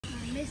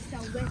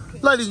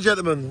Ladies and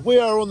gentlemen, we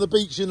are on the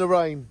beach in the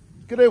rain.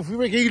 Good day,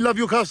 Ricky. Love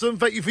your custom.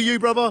 Thank you for you,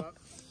 brother.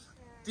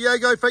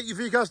 Diego, thank you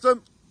for your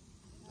custom.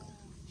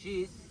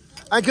 Cheers.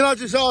 And can I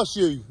just ask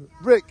you,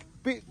 Rick,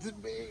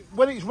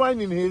 when it's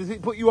raining here, does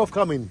it put you off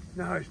coming?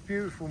 No, it's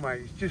beautiful,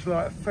 mate. It's just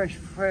like a fresh,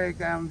 fair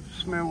ground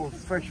smell of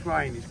fresh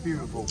rain. It's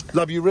beautiful.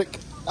 Love you, Rick.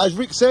 As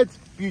Rick said,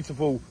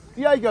 beautiful.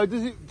 Diego,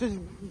 does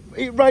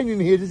it raining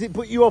here? Does it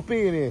put you off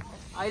being here?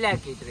 I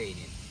like it raining.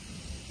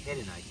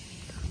 Very nice.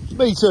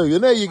 Me too.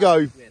 And there you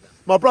go.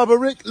 My brother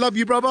Rick, love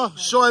you, brother.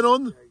 Shine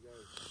on.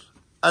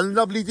 And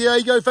lovely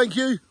Diego, thank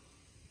you.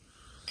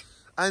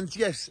 And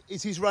yes,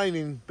 it is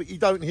raining, but you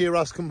don't hear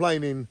us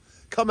complaining.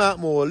 Come out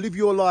more, live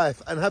your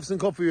life, and have some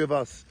coffee with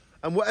us.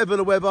 And whatever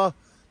the weather,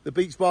 the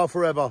beach bar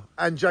forever,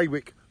 and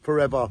Jaywick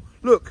forever.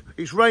 Look,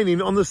 it's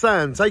raining on the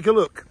sand. Take a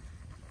look.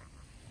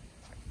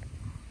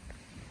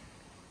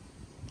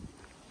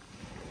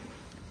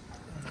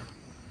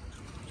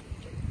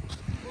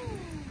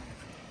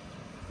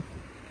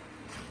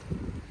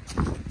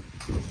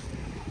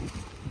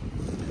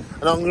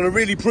 And I'm going to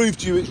really prove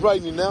to you it's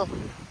raining now.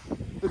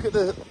 Look at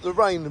the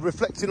rain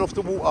reflecting off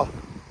the water.